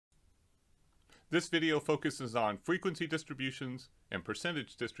This video focuses on frequency distributions and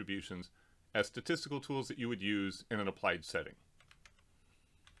percentage distributions as statistical tools that you would use in an applied setting.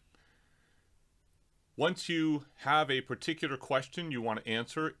 Once you have a particular question you want to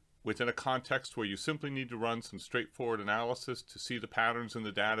answer within a context where you simply need to run some straightforward analysis to see the patterns in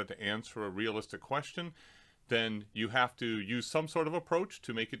the data to answer a realistic question, then you have to use some sort of approach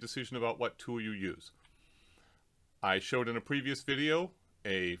to make a decision about what tool you use. I showed in a previous video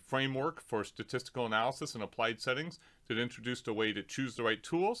a framework for statistical analysis in applied settings that introduced a way to choose the right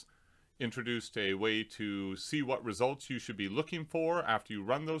tools, introduced a way to see what results you should be looking for after you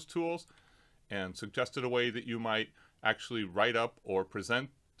run those tools, and suggested a way that you might actually write up or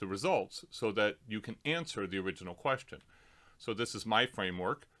present the results so that you can answer the original question. So this is my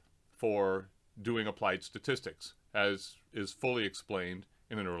framework for doing applied statistics, as is fully explained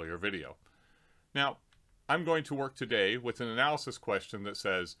in an earlier video. Now, I'm going to work today with an analysis question that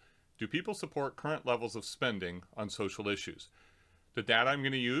says, do people support current levels of spending on social issues? The data I'm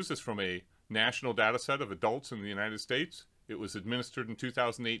going to use is from a national data set of adults in the United States. It was administered in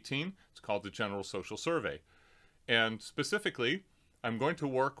 2018. It's called the General Social Survey. And specifically, I'm going to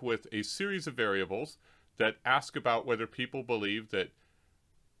work with a series of variables that ask about whether people believe that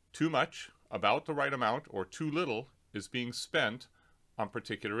too much, about the right amount, or too little is being spent on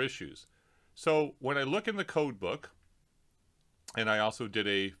particular issues. So when I look in the code book, and I also did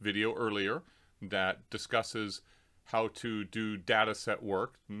a video earlier that discusses how to do data set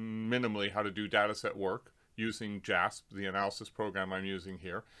work, minimally how to do data set work using JASP, the analysis program I'm using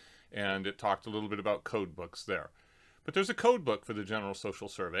here, and it talked a little bit about code books there. But there's a code book for the General Social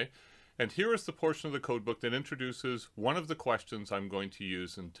Survey, and here is the portion of the code book that introduces one of the questions I'm going to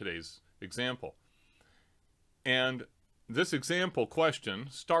use in today's example. And this example question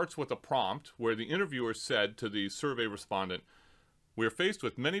starts with a prompt where the interviewer said to the survey respondent, "We are faced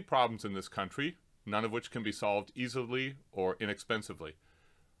with many problems in this country, none of which can be solved easily or inexpensively.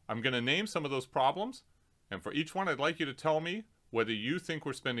 I'm going to name some of those problems, and for each one I'd like you to tell me whether you think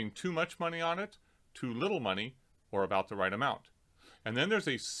we're spending too much money on it, too little money, or about the right amount." And then there's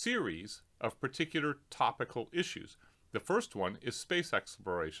a series of particular topical issues. The first one is space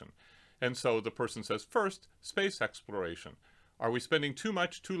exploration. And so the person says, first, space exploration. Are we spending too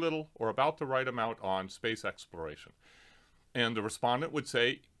much, too little, or about the right amount on space exploration? And the respondent would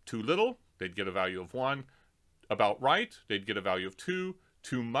say, too little, they'd get a value of 1. About right, they'd get a value of 2.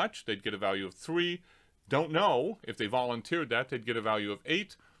 Too much, they'd get a value of 3. Don't know, if they volunteered that, they'd get a value of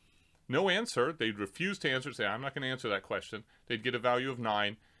 8. No answer, they'd refuse to answer, say, I'm not going to answer that question. They'd get a value of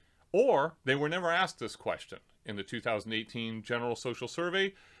 9. Or they were never asked this question. In the 2018 General Social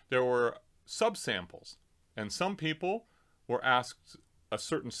Survey, there were subsamples, and some people were asked a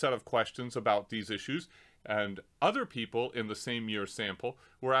certain set of questions about these issues, and other people in the same year sample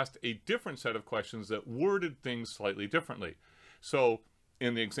were asked a different set of questions that worded things slightly differently. So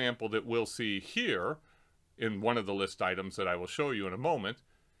in the example that we'll see here, in one of the list items that I will show you in a moment,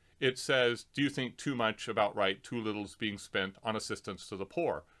 it says, do you think too much, about right, too little is being spent on assistance to the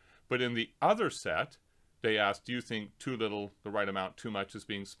poor? But in the other set, they asked, do you think too little, the right amount, too much is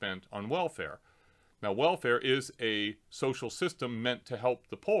being spent on welfare? Now, welfare is a social system meant to help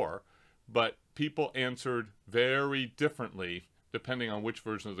the poor, but people answered very differently depending on which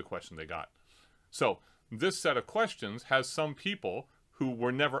version of the question they got. So this set of questions has some people who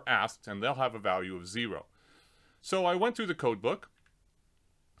were never asked, and they'll have a value of 0. So I went through the code book,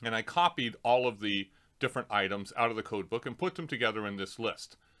 and I copied all of the different items out of the code book and put them together in this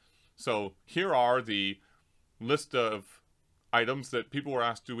list. So here are the list of items that people were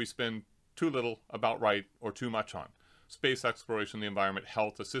asked, do we spend too little, about right, or too much on? Space exploration, the environment,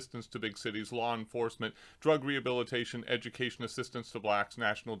 health, assistance to big cities, law enforcement, drug rehabilitation, education, assistance to blacks,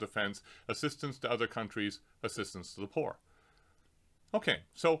 national defense, assistance to other countries, assistance to the poor. Okay,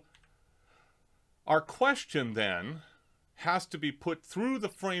 so our question then has to be put through the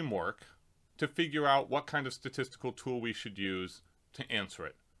framework to figure out what kind of statistical tool we should use to answer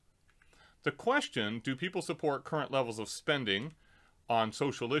it. The question, do people support current levels of spending on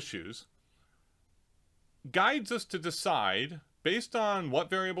social issues, guides us to decide, based on what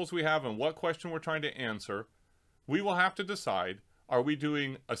variables we have and what question we're trying to answer, we will have to decide, are we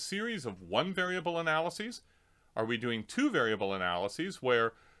doing a series of one variable analyses? Are we doing two variable analyses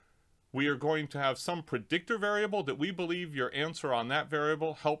where we are going to have some predictor variable that we believe your answer on that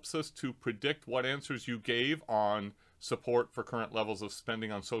variable helps us to predict what answers you gave on support for current levels of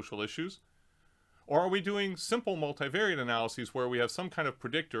spending on social issues? Or are we doing simple multivariate analyses where we have some kind of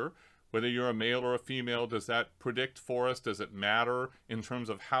predictor, whether you're a male or a female, does that predict for us? Does it matter in terms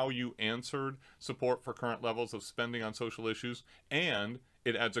of how you answered support for current levels of spending on social issues? And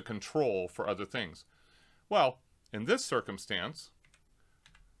it adds a control for other things. Well, in this circumstance,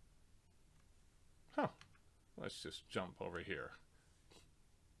 let's just jump over here.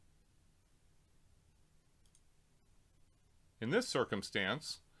 In this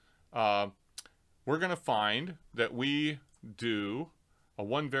circumstance, we're going to find that we do a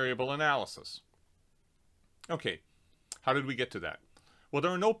one variable analysis. Okay, how did we get to that? Well,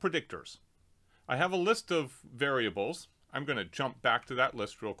 there are no predictors. I have a list of variables. I'm going to jump back to that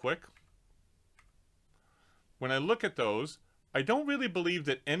list real quick. When I look at those, I don't really believe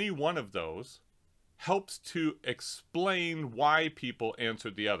that any one of those helps to explain why people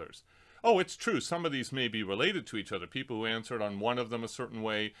answered the others. Oh, it's true, some of these may be related to each other. People who answered on one of them a certain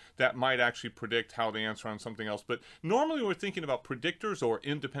way, that might actually predict how they answer on something else. But normally we're thinking about predictors or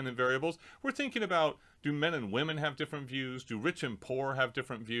independent variables. We're thinking about, do men and women have different views? Do rich and poor have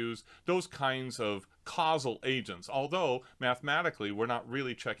different views? Those kinds of causal agents. Although, mathematically, we're not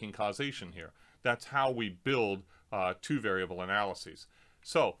really checking causation here. That's how we build two variable analyses.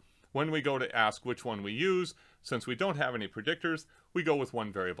 So, when we go to ask which one we use, since we don't have any predictors, we go with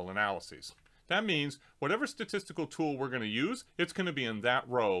one variable analyses. That means whatever statistical tool we're going to use, it's going to be in that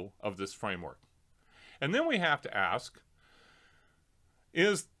row of this framework. And then we have to ask,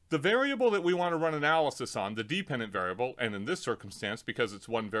 is the variable that we want to run analysis on, the dependent variable, and in this circumstance, because it's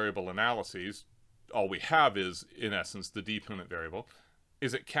one variable analyses, all we have is, in essence, the dependent variable.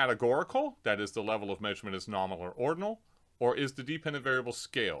 Is it categorical? That is, the level of measurement is nominal or ordinal. Or is the dependent variable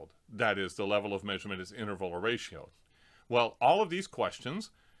scaled? That is, the level of measurement is interval or ratio. Well, all of these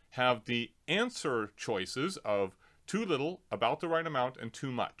questions have the answer choices of too little, about the right amount, and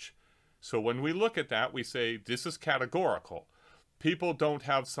too much. So when we look at that, we say this is categorical. People don't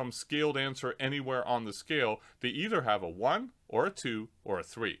have some scaled answer anywhere on the scale. They either have a 1 or a 2 or a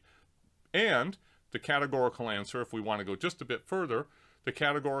 3. And the categorical answer, if we want to go just a bit further, the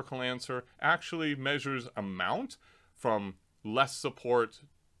categorical answer actually measures amount from less support,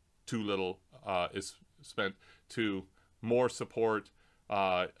 too little is spent, to more support,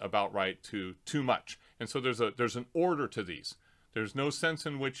 about right, to too much. And so there's an order to these. There's no sense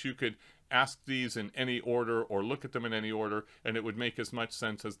in which you could ask these in any order or look at them in any order, and it would make as much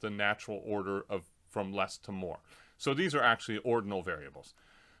sense as the natural order of from less to more. So these are actually ordinal variables.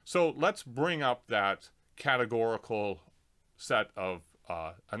 So let's bring up that categorical set of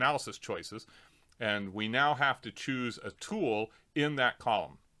analysis choices, and we now have to choose a tool in that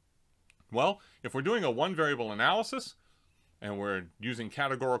column. Well, if we're doing a one variable analysis and we're using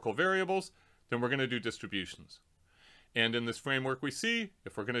categorical variables, then we're going to do distributions. And in this framework we see,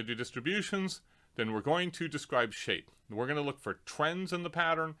 if we're going to do distributions, then we're going to describe shape. We're going to look for trends in the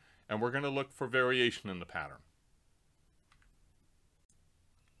pattern, and we're going to look for variation in the pattern.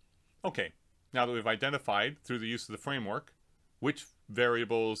 Okay, now that we've identified through the use of the framework which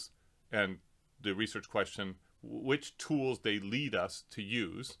variables and the research question, which tools they lead us to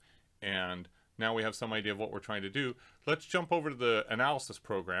use, and now we have some idea of what we're trying to do, let's jump over to the analysis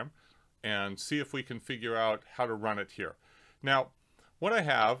program and see if we can figure out how to run it here. Now, what I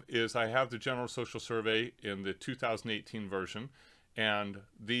have is I have the General Social Survey in the 2018 version, and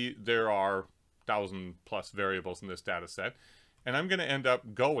there are 1,000+ variables in this data set, and I'm going to end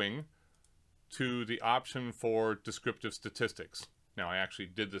up going to the option for descriptive statistics. Now, I actually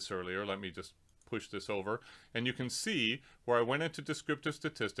did this earlier. Let me just push this over, and you can see where I went into descriptive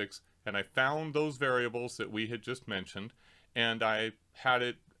statistics and I found those variables that we had just mentioned, and I had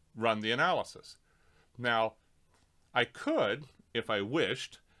it run the analysis. Now, I could, if I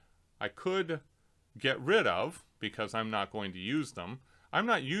wished, I could get rid of, because I'm not going to use them, I'm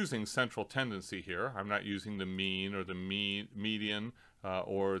not using central tendency here. I'm not using the mean or the median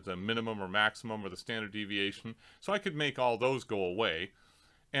or the minimum or maximum or the standard deviation. So I could make all those go away.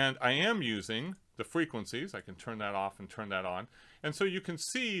 And I am using the frequencies. I can turn that off and turn that on. And so you can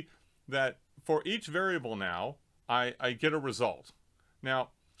see that for each variable now, I get a result. Now,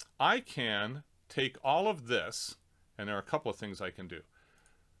 I can take all of this, and there are a couple of things I can do.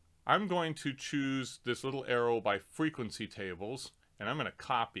 I'm going to choose this little arrow by frequency tables, and I'm going to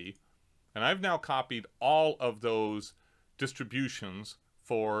copy. And I've now copied all of those distributions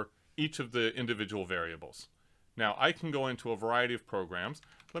for each of the individual variables. Now, I can go into a variety of programs.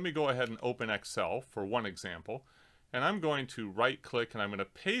 Let me go ahead and open Excel for one example. And I'm going to right-click, and I'm going to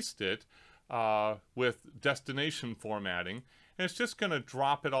paste it with destination formatting. And it's just going to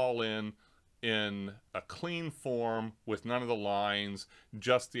drop it all in a clean form with none of the lines,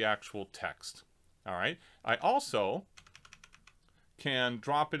 just the actual text. All right. I also can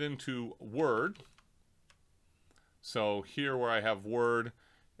drop it into Word. So here where I have Word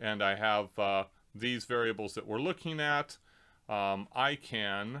and I have these variables that we're looking at, I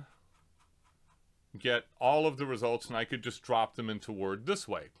can get all of the results and I could just drop them into Word this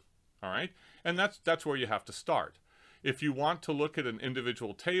way. All right, and that's where you have to start. If you want to look at an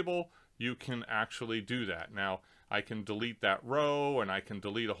individual table, you can actually do that. Now, I can delete that row and I can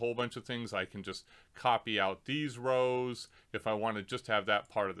delete a whole bunch of things. I can just copy out these rows if I want to just have that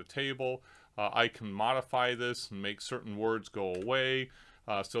part of the table. I can modify this and make certain words go away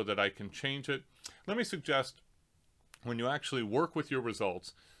so that I can change it. Let me suggest when you actually work with your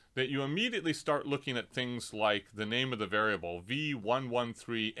results that you immediately start looking at things like the name of the variable,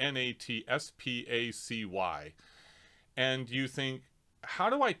 V113NATSPACY, and you think, how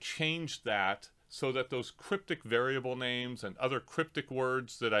do I change that so that those cryptic variable names and other cryptic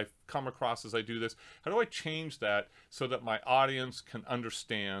words that I've come across as I do this, how do I change that so that my audience can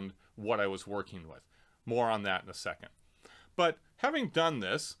understand what I was working with? More on that in a second. But having done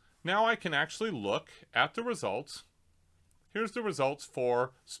this, now I can actually look at the results. Here's the results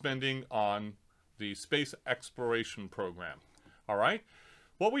for spending on the space exploration program. All right.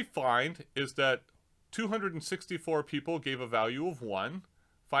 What we find is that 264 people gave a value of 1,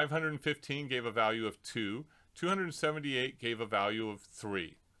 515 gave a value of 2, 278 gave a value of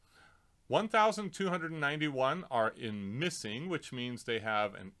 3. 1,291 are in missing, which means they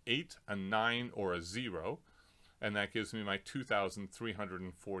have an 8, a 9, or a 0. And that gives me my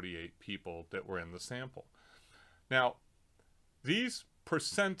 2,348 people that were in the sample. Now, these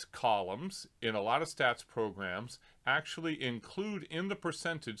percent columns in a lot of stats programs actually include in the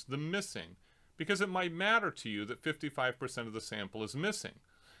percentage the missing, because it might matter to you that 55% of the sample is missing.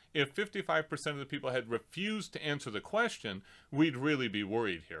 If 55% of the people had refused to answer the question, we'd really be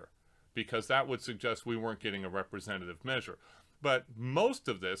worried here, because that would suggest we weren't getting a representative measure. But most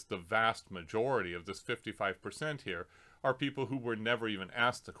of this, the vast majority of this 55% here, are people who were never even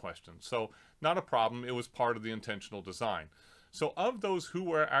asked the question. So not a problem, it was part of the intentional design. So of those who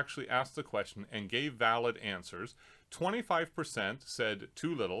were actually asked the question and gave valid answers, 25% said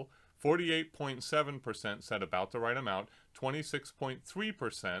too little, 48.7% said about the right amount,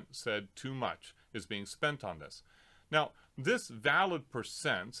 26.3% said too much is being spent on this. Now, this valid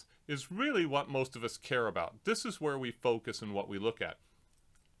percent is really what most of us care about. This is where we focus and what we look at.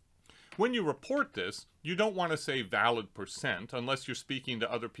 When you report this, you don't want to say valid percent unless you're speaking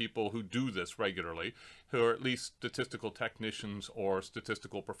to other people who do this regularly, who are at least statistical technicians or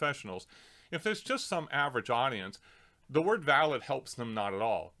statistical professionals. If there's just some average audience, the word valid helps them not at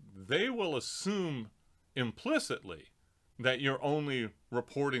all. They will assume implicitly that you're only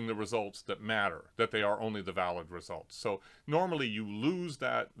reporting the results that matter, that they are only the valid results. So normally you lose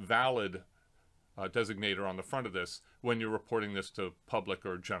that valid designator on the front of this when you're reporting this to public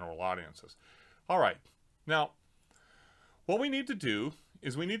or general audiences. All right, now what we need to do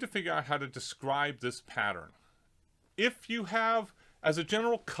is we need to figure out how to describe this pattern. If you have, as a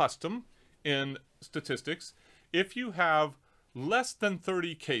general custom in statistics, if you have less than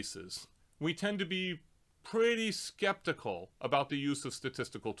 30 cases, we tend to be pretty skeptical about the use of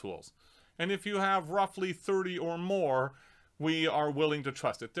statistical tools. And if you have roughly 30 or more, we are willing to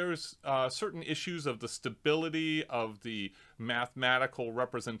trust it. There's certain issues of the stability of the mathematical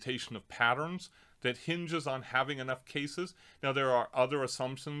representation of patterns that hinges on having enough cases. Now, there are other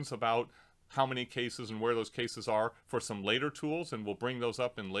assumptions about how many cases and where those cases are for some later tools, and we'll bring those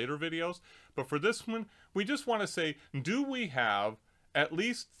up in later videos. But for this one, we just want to say, do we have at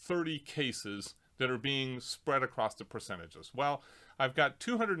least 30 cases that are being spread across the percentages? Well, I've got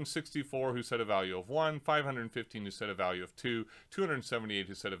 264 who said a value of 1, 515 who said a value of 2, 278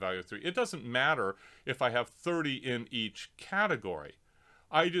 who said a value of 3. It doesn't matter if I have 30 in each category.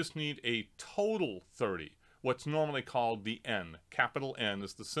 I just need a total 30, what's normally called the N. Capital N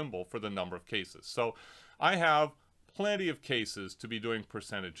is the symbol for the number of cases. So I have plenty of cases to be doing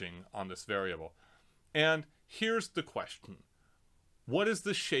percentaging on this variable. And here's the question. What is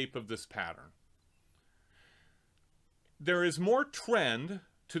the shape of this pattern? There is more trend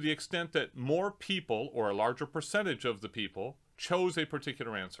to the extent that more people, or a larger percentage of the people, chose a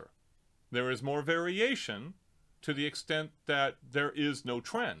particular answer. There is more variation to the extent that there is no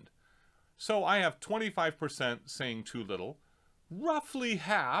trend. So I have 25% saying too little, roughly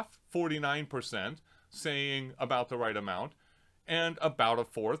half, 49%, saying about the right amount, and about a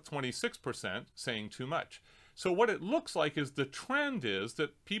fourth, 26%, saying too much. So what it looks like is the trend is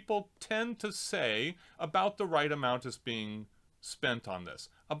that people tend to say about the right amount is being spent on this.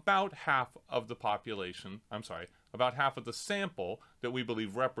 About half of the population, about half of the sample that we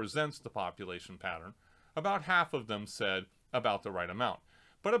believe represents the population pattern, about half of them said about the right amount.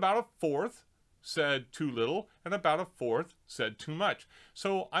 But about a fourth said too little, and about a fourth said too much.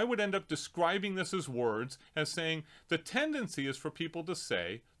 So I would end up describing this as words, as saying the tendency is for people to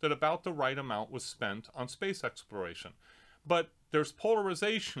say that about the right amount was spent on space exploration. But there's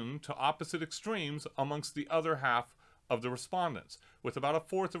polarization to opposite extremes amongst the other half of the respondents, with about a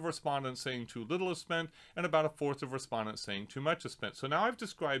fourth of respondents saying too little is spent and about a fourth of respondents saying too much is spent. So now I've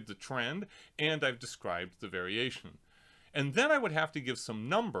described the trend and I've described the variation. And then I would have to give some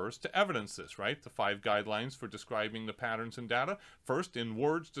numbers to evidence this, right? The 5 guidelines for describing the patterns in data. First, in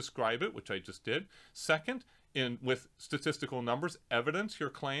words, describe it, which I just did. Second, with statistical numbers, evidence your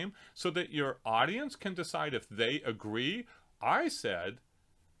claim so that your audience can decide if they agree. I said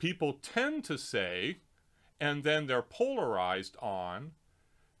people tend to say, and then they're polarized on,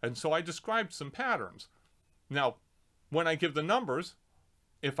 and so I described some patterns. Now, when I give the numbers,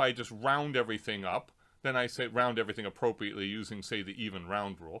 if I just round everything up, then I say round everything appropriately using, say, the even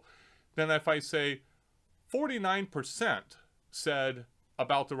round rule. Then if I say 49% said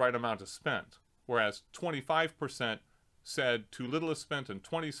about the right amount is spent, whereas 25% said too little is spent and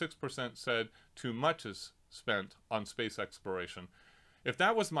 26% said too much is spent on space exploration. If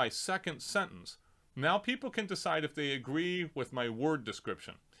that was my second sentence, now people can decide if they agree with my word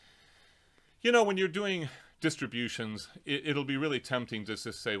description. You know, when you're doing distributions, it'll be really tempting to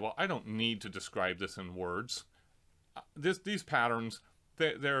just say, well, I don't need to describe this in words. These patterns,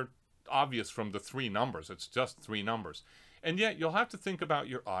 they're obvious from the 3 numbers. It's just 3 numbers. And yet you'll have to think about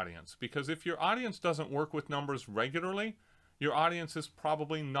your audience, because if your audience doesn't work with numbers regularly, your audience is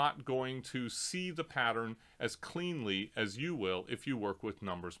probably not going to see the pattern as cleanly as you will if you work with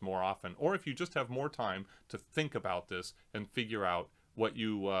numbers more often, or if you just have more time to think about this and figure out what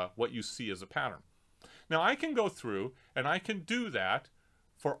you see as a pattern. Now I can go through and I can do that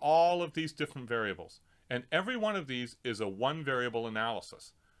for all of these different variables, and every one of these is a 1 variable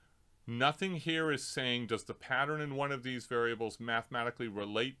analysis. Nothing here is saying does the pattern in one of these variables mathematically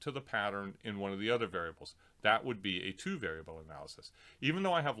relate to the pattern in one of the other variables. That would be a 2 variable analysis. Even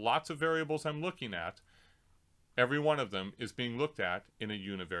though I have lots of variables I'm looking at, every one of them is being looked at in a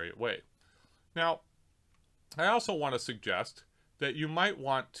univariate way. Now, I also want to suggest that you might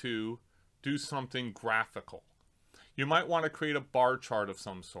want to do something graphical. You might want to create a bar chart of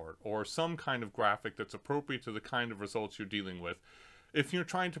some sort, or some kind of graphic that's appropriate to the kind of results you're dealing with, if you're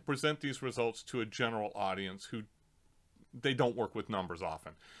trying to present these results to a general audience who they don't work with numbers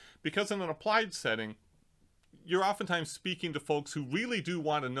often. Because in an applied setting, you're oftentimes speaking to folks who really do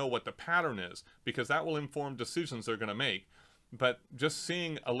want to know what the pattern is, because that will inform decisions they're going to make. But just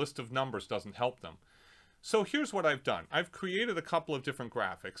seeing a list of numbers doesn't help them. So here's what I've done. I've created a couple of different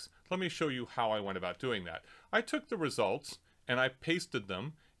graphics. Let me show you how I went about doing that. I took the results and I pasted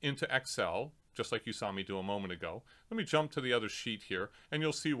them into Excel, just like you saw me do a moment ago. Let me jump to the other sheet here, and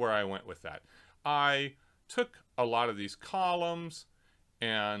you'll see where I went with that. I took a lot of these columns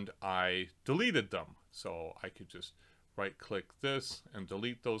and I deleted them. So I could just right-click this and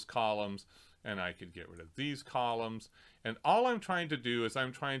delete those columns, and I could get rid of these columns. And all I'm trying to do is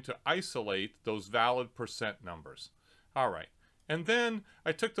I'm trying to isolate those valid percent numbers. All right. And then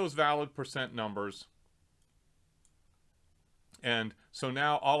I took those valid percent numbers, and so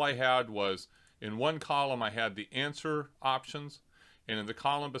now all I had was, in one column I had the answer options, and in the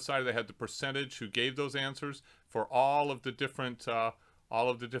column beside it I had the percentage who gave those answers for all of the different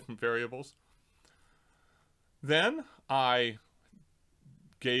variables. Then I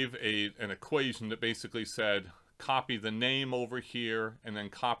gave an equation that basically said copy the name over here and then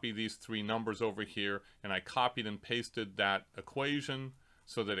copy these 3 numbers over here, and I copied and pasted that equation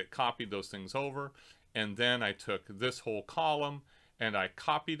so that it copied those things over. And then I took this whole column and I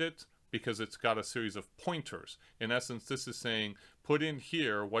copied it because it's got a series of pointers. In essence, this is saying put in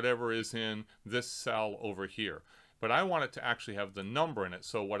here whatever is in this cell over here. But I want it to actually have the number in it.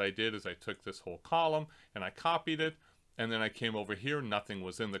 So what I did is I took this whole column and I copied it, and then I came over here, nothing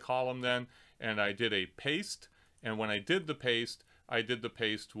was in the column then, and I did a paste. And when I did the paste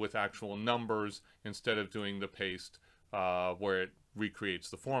with actual numbers instead of doing the paste where it recreates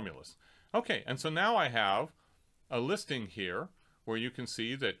the formulas. Okay, and so now I have a listing here where you can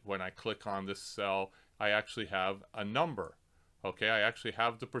see that when I click on this cell, I actually have a number. Okay, I actually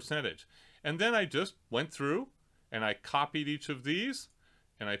have the percentage. And then I just went through and I copied each of these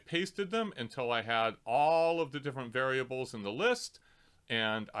and I pasted them until I had all of the different variables in the list,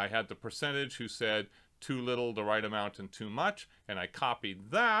 and I had the percentage who said too little, the right amount, and too much, and I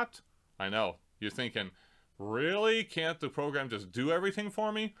copied that. I know, you're thinking, really? Can't the program just do everything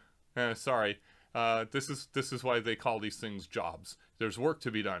for me? Sorry, this is why they call these things jobs. There's work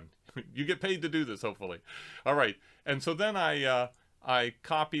to be done. You get paid to do this, hopefully. All right, and so then I I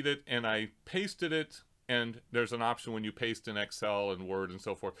copied it and I pasted it, and there's an option when you paste in Excel and Word and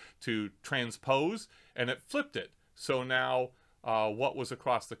so forth to transpose, and it flipped it. So now what was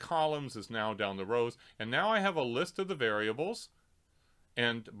across the columns is now down the rows, and now I have a list of the variables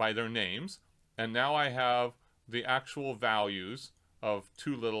and by their names, and now I have the actual values of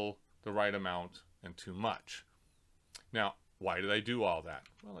too little, the right amount, and too much. Now, why did I do all that?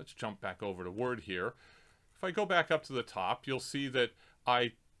 Well, let's jump back over to Word here. If I go back up to the top, you'll see that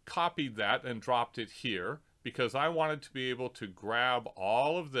I copied that and dropped it here because I wanted to be able to grab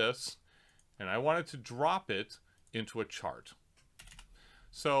all of this and I wanted to drop it into a chart.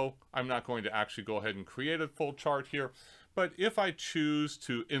 So I'm not going to actually go ahead and create a full chart here, but if I choose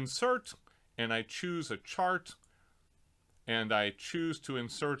to insert and I choose a chart and I choose to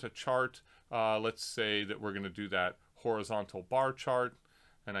insert a chart, let's say that we're going to do that horizontal bar chart,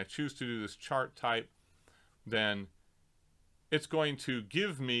 and I choose to do this chart type, then it's going to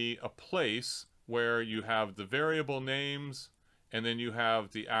give me a place where you have the variable names and then you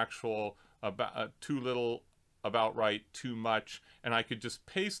have the actual too little, about right, too much, and I could just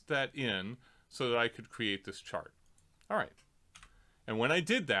paste that in so that I could create this chart. All right, and when I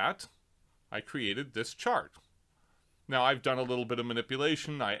did that, I created this chart. Now I've done a little bit of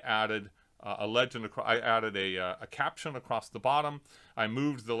manipulation. I added a legend, I added a caption across the bottom. I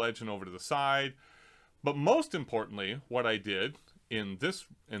moved the legend over to the side. But most importantly, what I did in this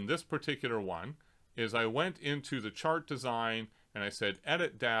particular one is I went into the chart design and I said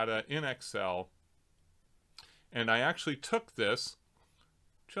edit data in Excel, and I actually took this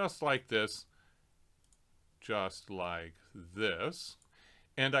just like this,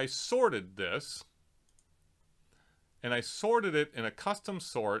 and I sorted this, and I sorted it in a custom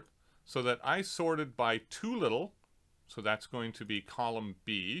sort so that I sorted by too little, so that's going to be column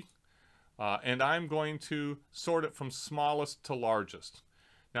B. And I'm going to sort it from smallest to largest.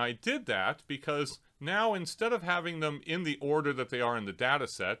 Now I did that because now instead of having them in the order that they are in the data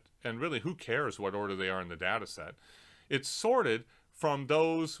set, and really who cares what order they are in the data set, it's sorted from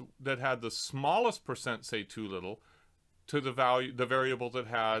those that had the smallest percent say too little to the variable that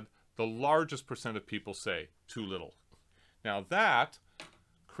had the largest percent of people say too little. Now that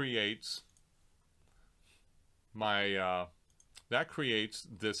creates that creates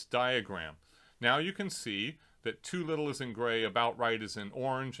this diagram. Now you can see that too little is in gray, about right is in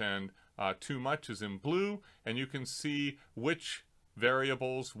orange, and too much is in blue, and you can see which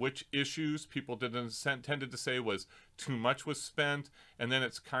variables, which issues people tended to say was too much was spent, and then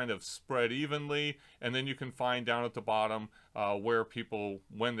it's kind of spread evenly, and then you can find down at the bottom where people,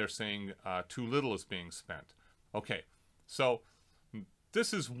 when they're saying too little is being spent. Okay, so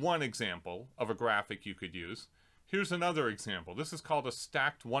this is one example of a graphic you could use. Here's another example. This is called a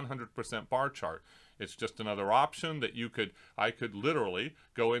stacked 100% bar chart. It's just another option that I could literally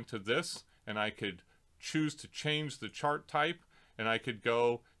go into this and I could choose to change the chart type, and I could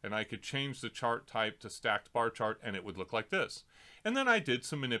go and I could change the chart type to stacked bar chart, and it would look like this. And then I did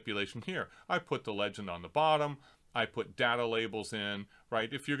some manipulation here. I put the legend on the bottom. I put data labels in,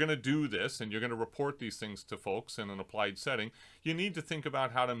 right? If you're going to do this and you're going to report these things to folks in an applied setting, you need to think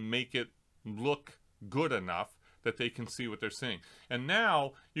about how to make it look good enough that they can see what they're seeing. And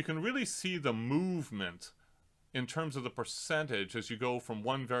now you can really see the movement in terms of the percentage as you go from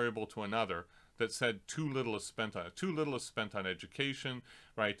one variable to another that said too little is spent on it. Too little is spent on education,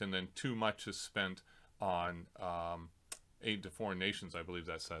 right? And then too much is spent on aid to foreign nations, I believe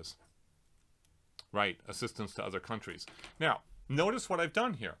that says. Right, assistance to other countries. Now, notice what I've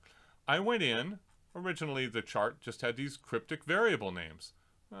done here. I went in, originally the chart just had these cryptic variable names.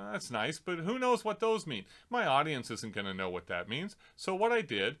 That's nice, but who knows what those mean? My audience isn't going to know what that means. So what I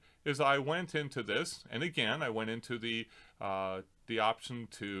did is I went into this, and again, I went into the option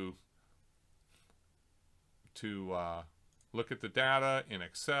to look at the data in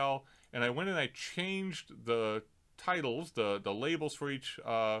Excel, and I went and I changed the titles, the labels for each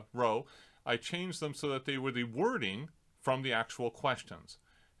row. I changed them so that they were the wording from the actual questions.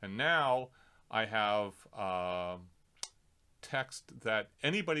 And now I have text that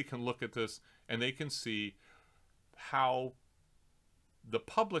anybody can look at this and they can see how the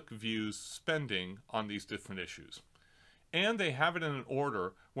public views spending on these different issues. And they have it in an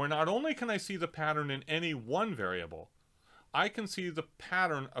order where not only can I see the pattern in any one variable, I can see the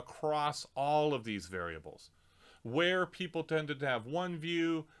pattern across all of these variables, where people tended to have one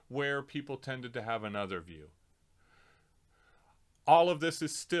view, where people tended to have another view. All of this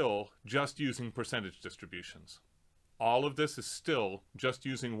is still just using percentage distributions. All of this is still just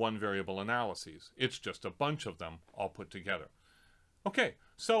using one variable analyses. It's just a bunch of them all put together. Okay,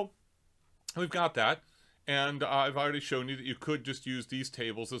 so we've got that. And I've already shown you that you could just use these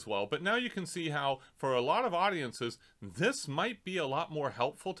tables as well. But now you can see how, for a lot of audiences, this might be a lot more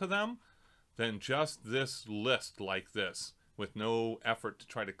helpful to them than just this list like this, with no effort to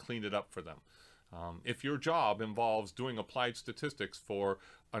try to clean it up for them. If your job involves doing applied statistics for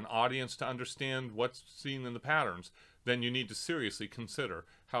an audience to understand what's seen in the patterns, then you need to seriously consider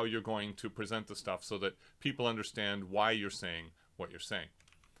how you're going to present the stuff so that people understand why you're saying what you're saying.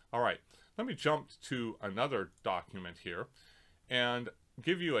 All right, let me jump to another document here and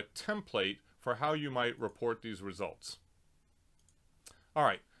give you a template for how you might report these results. All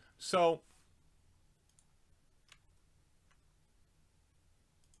right, so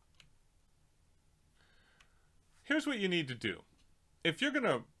here's what you need to do. If you're going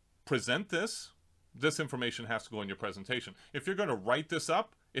to present this, this information has to go in your presentation. If you're going to write this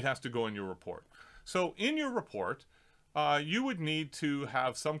up, it has to go in your report. So in your report, you would need to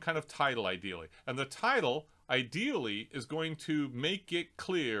have some kind of title ideally. And the title ideally is going to make it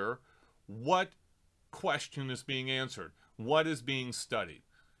clear what question is being answered, what is being studied.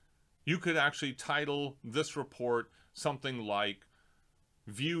 You could actually title this report something like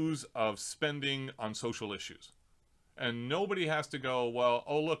Views of Spending on Social Issues. And nobody has to go, well,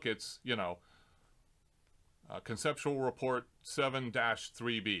 oh look, it's, you know, Conceptual Report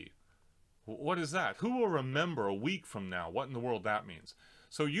 7-3B. What is that? Who will remember a week from now what in the world that means?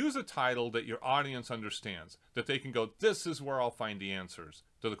 So use a title that your audience understands, that they can go, this is where I'll find the answers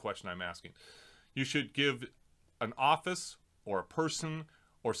to the question I'm asking. You should give an office or a person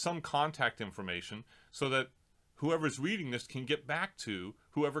or some contact information so that whoever's reading this can get back to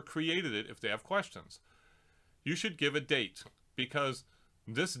whoever created it if they have questions. You should give a date, because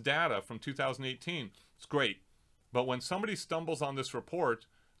this data from 2018 is great, but when somebody stumbles on this report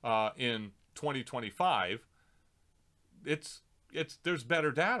in 2025, there's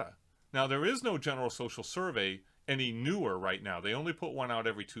better data. Now, there is no general social survey any newer right now. They only put one out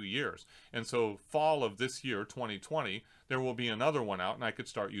every 2 years. And so fall of this year, 2020, there will be another one out, and I could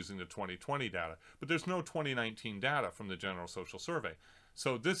start using the 2020 data. But there's no 2019 data from the general social survey.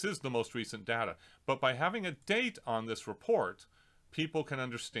 So this is the most recent data. But by having a date on this report, people can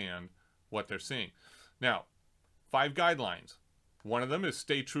understand what they're seeing. Now, 5 guidelines. One of them is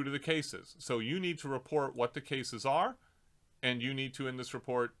stay true to the cases. So you need to report what the cases are, and you need to, in this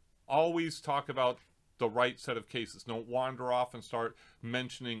report, always talk about the right set of cases. Don't wander off and start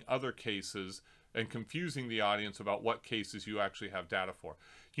mentioning other cases and confusing the audience about what cases you actually have data for.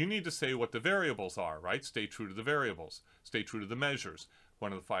 You need to say what the variables are, right? Stay true to the variables. Stay true to the measures.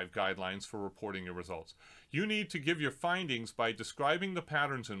 One of the 5 guidelines for reporting your results. You need to give your findings by describing the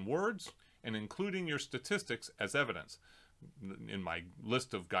patterns in words and including your statistics as evidence. In my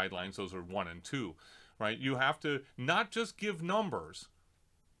list of guidelines, those are 1 and 2, right? You have to not just give numbers,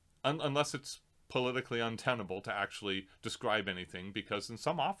 unless it's politically untenable to actually describe anything, because in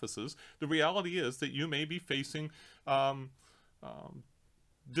some offices, the reality is that you may be facing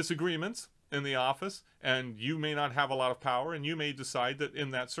disagreements in the office, and you may not have a lot of power, and you may decide that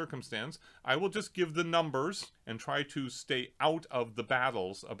in that circumstance, I will just give the numbers and try to stay out of the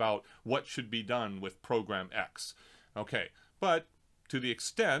battles about what should be done with program X. Okay, but to the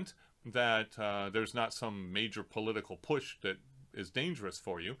extent that there's not some major political push that is dangerous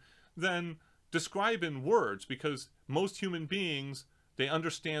for you, then describe in words, because most human beings, they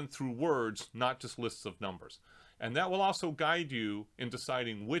understand through words, not just lists of numbers. And that will also guide you in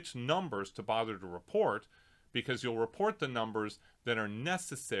deciding which numbers to bother to report, because you'll report the numbers that are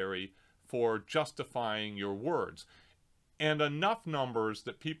necessary for justifying your words. And enough numbers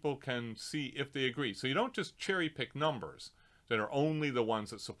that people can see if they agree. So you don't just cherry pick numbers that are only the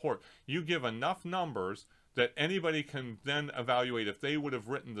ones that support. You give enough numbers that anybody can then evaluate if they would have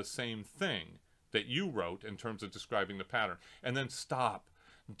written the same thing that you wrote in terms of describing the pattern. And then stop.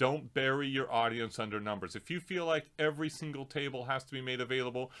 Don't bury your audience under numbers. If you feel like every single table has to be made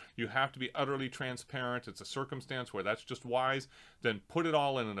available, you have to be utterly transparent, it's a circumstance where that's just wise, then put it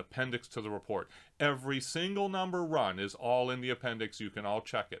all in an appendix to the report. Every single number run is all in the appendix. You can all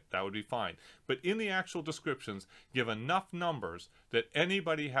check it. That would be fine. But in the actual descriptions, give enough numbers that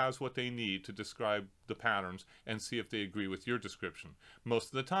anybody has what they need to describe the patterns and see if they agree with your description. Most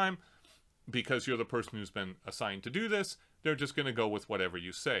of the time, because you're the person who's been assigned to do this, they're just going to go with whatever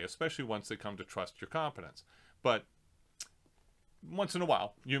you say, especially once they come to trust your competence. But once in a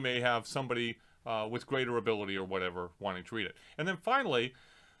while, you may have somebody with greater ability or whatever wanting to read it. And then finally,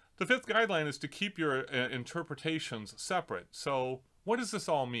 the 5th guideline is to keep your interpretations separate. So what does this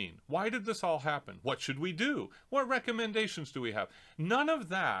all mean? Why did this all happen? What should we do? What recommendations do we have? None of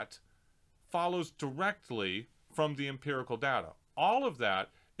that follows directly from the empirical data. All of that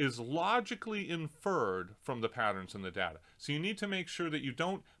is logically inferred from the patterns in the data. So you need to make sure that you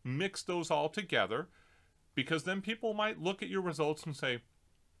don't mix those all together, because then people might look at your results and say,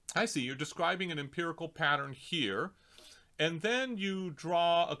 I see, you're describing an empirical pattern here, and then you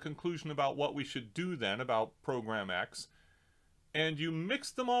draw a conclusion about what we should do then about program X, and you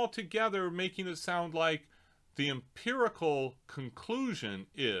mix them all together, making it sound like the empirical conclusion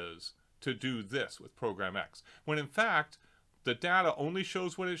is to do this with program X, when in fact, the data only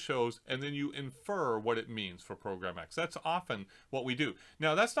shows what it shows, and then you infer what it means for program X. That's often what we do.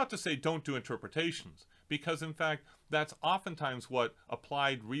 Now, that's not to say don't do interpretations, because in fact, that's oftentimes what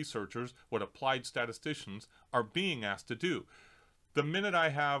applied researchers, what applied statisticians are being asked to do. The minute I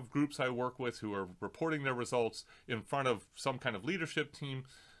have groups I work with who are reporting their results in front of some kind of leadership team,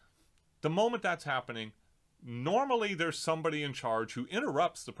 the moment that's happening, normally there's somebody in charge who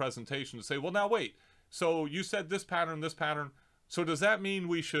interrupts the presentation to say, well, now wait, so you said this pattern, so does that mean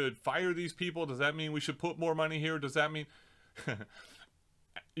we should fire these people? Does that mean we should put more money here? Does that mean...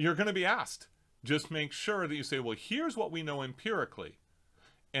 You're going to be asked. Just make sure that you say, well, here's what we know empirically.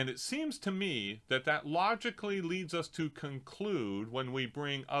 And it seems to me that that logically leads us to conclude when we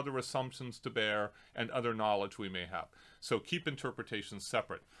bring other assumptions to bear and other knowledge we may have. So keep interpretations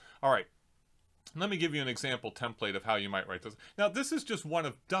separate. All right. Let me give you an example template of how you might write this. Now, this is just one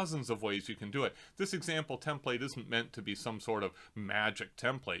of dozens of ways you can do it. This example template isn't meant to be some sort of magic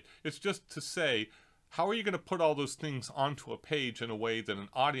template. It's just to say, how are you going to put all those things onto a page in a way that an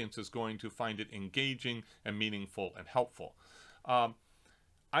audience is going to find it engaging and meaningful and helpful?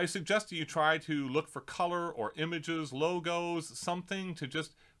 I suggest that you try to look for color or images, logos, something to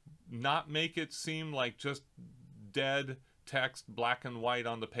just not make it seem like just dead text, black and white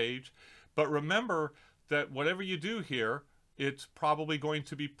on the page. But remember that whatever you do here, it's probably going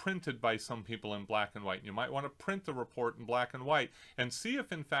to be printed by some people in black and white. You might want to print the report in black and white and see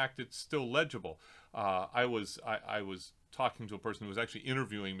if, in fact, it's still legible. I was talking to a person who was actually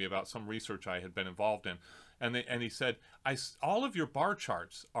interviewing me about some research I had been involved in. And he said, all of your bar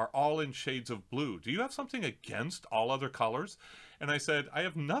charts are all in shades of blue. Do you have something against all other colors? And I said, I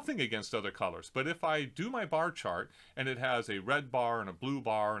have nothing against other colors. But if I do my bar chart and it has a red bar and a blue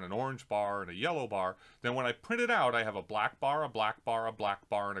bar and an orange bar and a yellow bar, then when I print it out, I have a black bar, a black bar, a black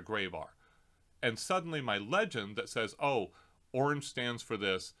bar, and a gray bar. And suddenly my legend that says, oh, orange stands for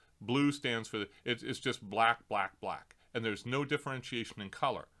this, blue stands for this, it's just black, black, black. And there's no differentiation in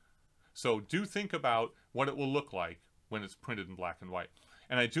color. So do think about what it will look like when it's printed in black and white.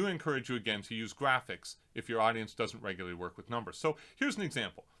 And I do encourage you again to use graphics if your audience doesn't regularly work with numbers. So here's an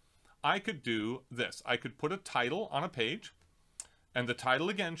example. I could do this. I could put a title on a page, and the title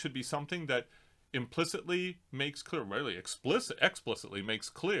again should be something that implicitly makes clear, really explicitly makes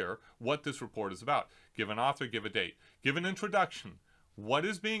clear what this report is about. Give an author, give a date. Give an introduction. What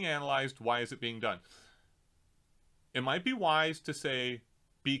is being analyzed? Why is it being done? It might be wise to say,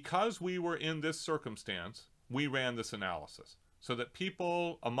 because we were in this circumstance, we ran this analysis. So that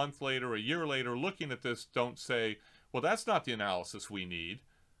people a month later, a year later, looking at this don't say, well, that's not the analysis we need.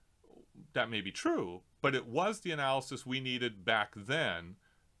 That may be true, but it was the analysis we needed back then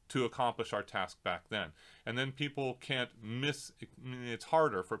to accomplish our task back then. And then people can't it's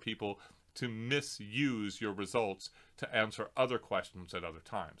harder for people to misuse your results to answer other questions at other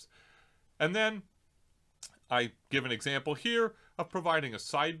times. And then I give an example here of providing a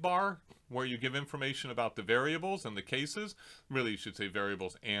sidebar where you give information about the variables and the cases. Really, you should say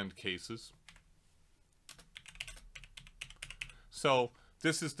variables and cases. So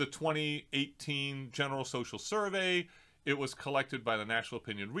this is the 2018 General Social Survey. It was collected by the National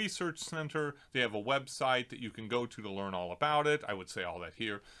Opinion Research Center. They have a website that you can go to learn all about it. I would say all that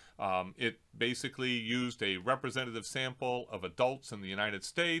here. It basically used a representative sample of adults in the United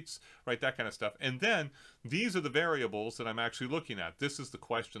States, right, that kind of stuff. And then these are the variables that I'm actually looking at. This is the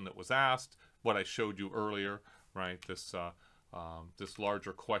question that was asked, what I showed you earlier, right, this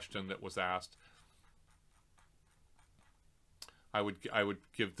larger question that was asked. I would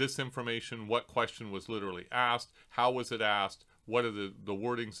give this information, what question was literally asked, how was it asked, what are the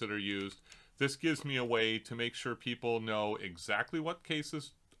wordings that are used. This gives me a way to make sure people know exactly what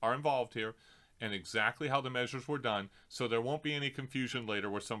cases are involved here and exactly how the measures were done, so there won't be any confusion later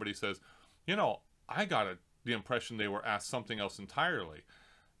where somebody says, you know, I got the impression they were asked something else entirely.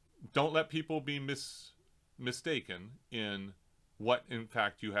 Don't let people be mistaken in what, in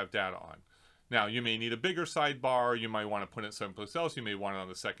fact, you have data on. Now, you may need a bigger sidebar. You might want to put it someplace else. You may want it on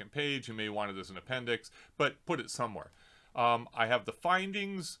the second page. You may want it as an appendix, but put it somewhere. I have the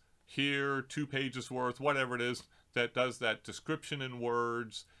findings here, 2 pages worth, whatever it is, that does that description in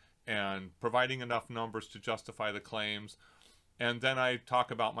words and providing enough numbers to justify the claims. and then I talk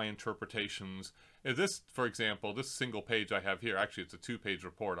about my interpretations. This, for example, this single page I have here, actually it's a 2-page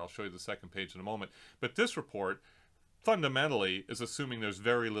report. I'll show you the second page in a moment. But this report fundamentally is assuming there's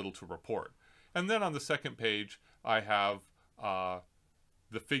very little to report. And then on the second page, I have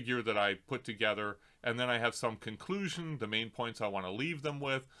the figure that I put together, and then I have some conclusion, the main points I want to leave them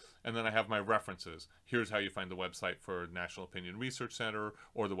with, and then I have my references. Here's how you find the website for National Opinion Research Center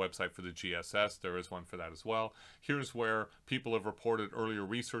or the website for the GSS. There is one for that as well. Here's where people have reported earlier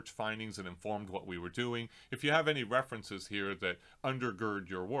research findings and informed what we were doing. If you have any references here that undergird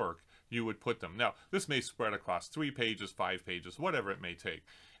your work, you would put them. Now, this may spread across 3 pages, 5 pages, whatever it may take.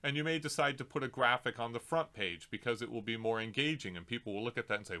 And you may decide to put a graphic on the front page because it will be more engaging and people will look at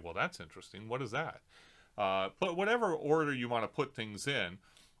that and say, well, that's interesting. What is that? But whatever order you want to put things in,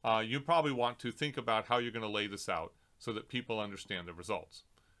 you probably want to think about how you're going to lay this out so that people understand the results.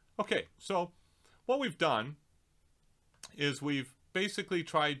 Okay, so what we've done is we've basically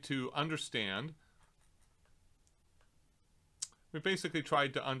tried to understand. I'm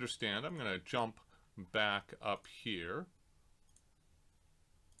going to jump back up here.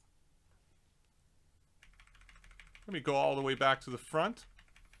 Let me go all the way back to the front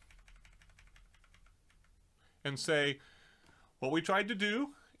and say what we tried to do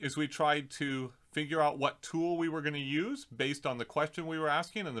is we tried to figure out what tool we were going to use based on the question we were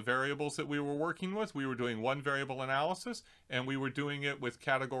asking and the variables that we were working with. We were doing one variable analysis and we were doing it with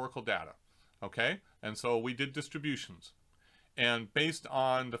categorical data. Okay? And so we did distributions. And based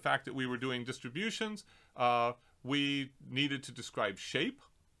on the fact that we were doing distributions, we needed to describe shape,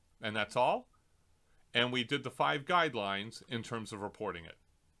 and that's all. And we did the 5 guidelines in terms of reporting it.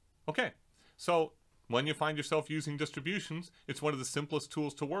 Okay, so when you find yourself using distributions, it's one of the simplest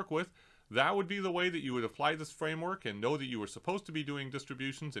tools to work with. That would be the way that you would apply this framework and know that you were supposed to be doing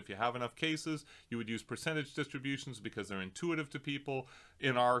distributions. If you have enough cases, you would use percentage distributions because they're intuitive to people.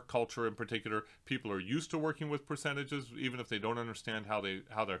 In our culture in particular, people are used to working with percentages, even if they don't understand how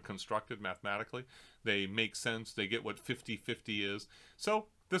they're constructed mathematically. They make sense. They get what 50-50 is. So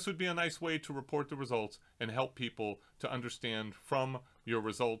this would be a nice way to report the results and help people to understand from your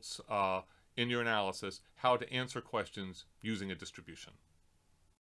results in your analysis how to answer questions using a distribution.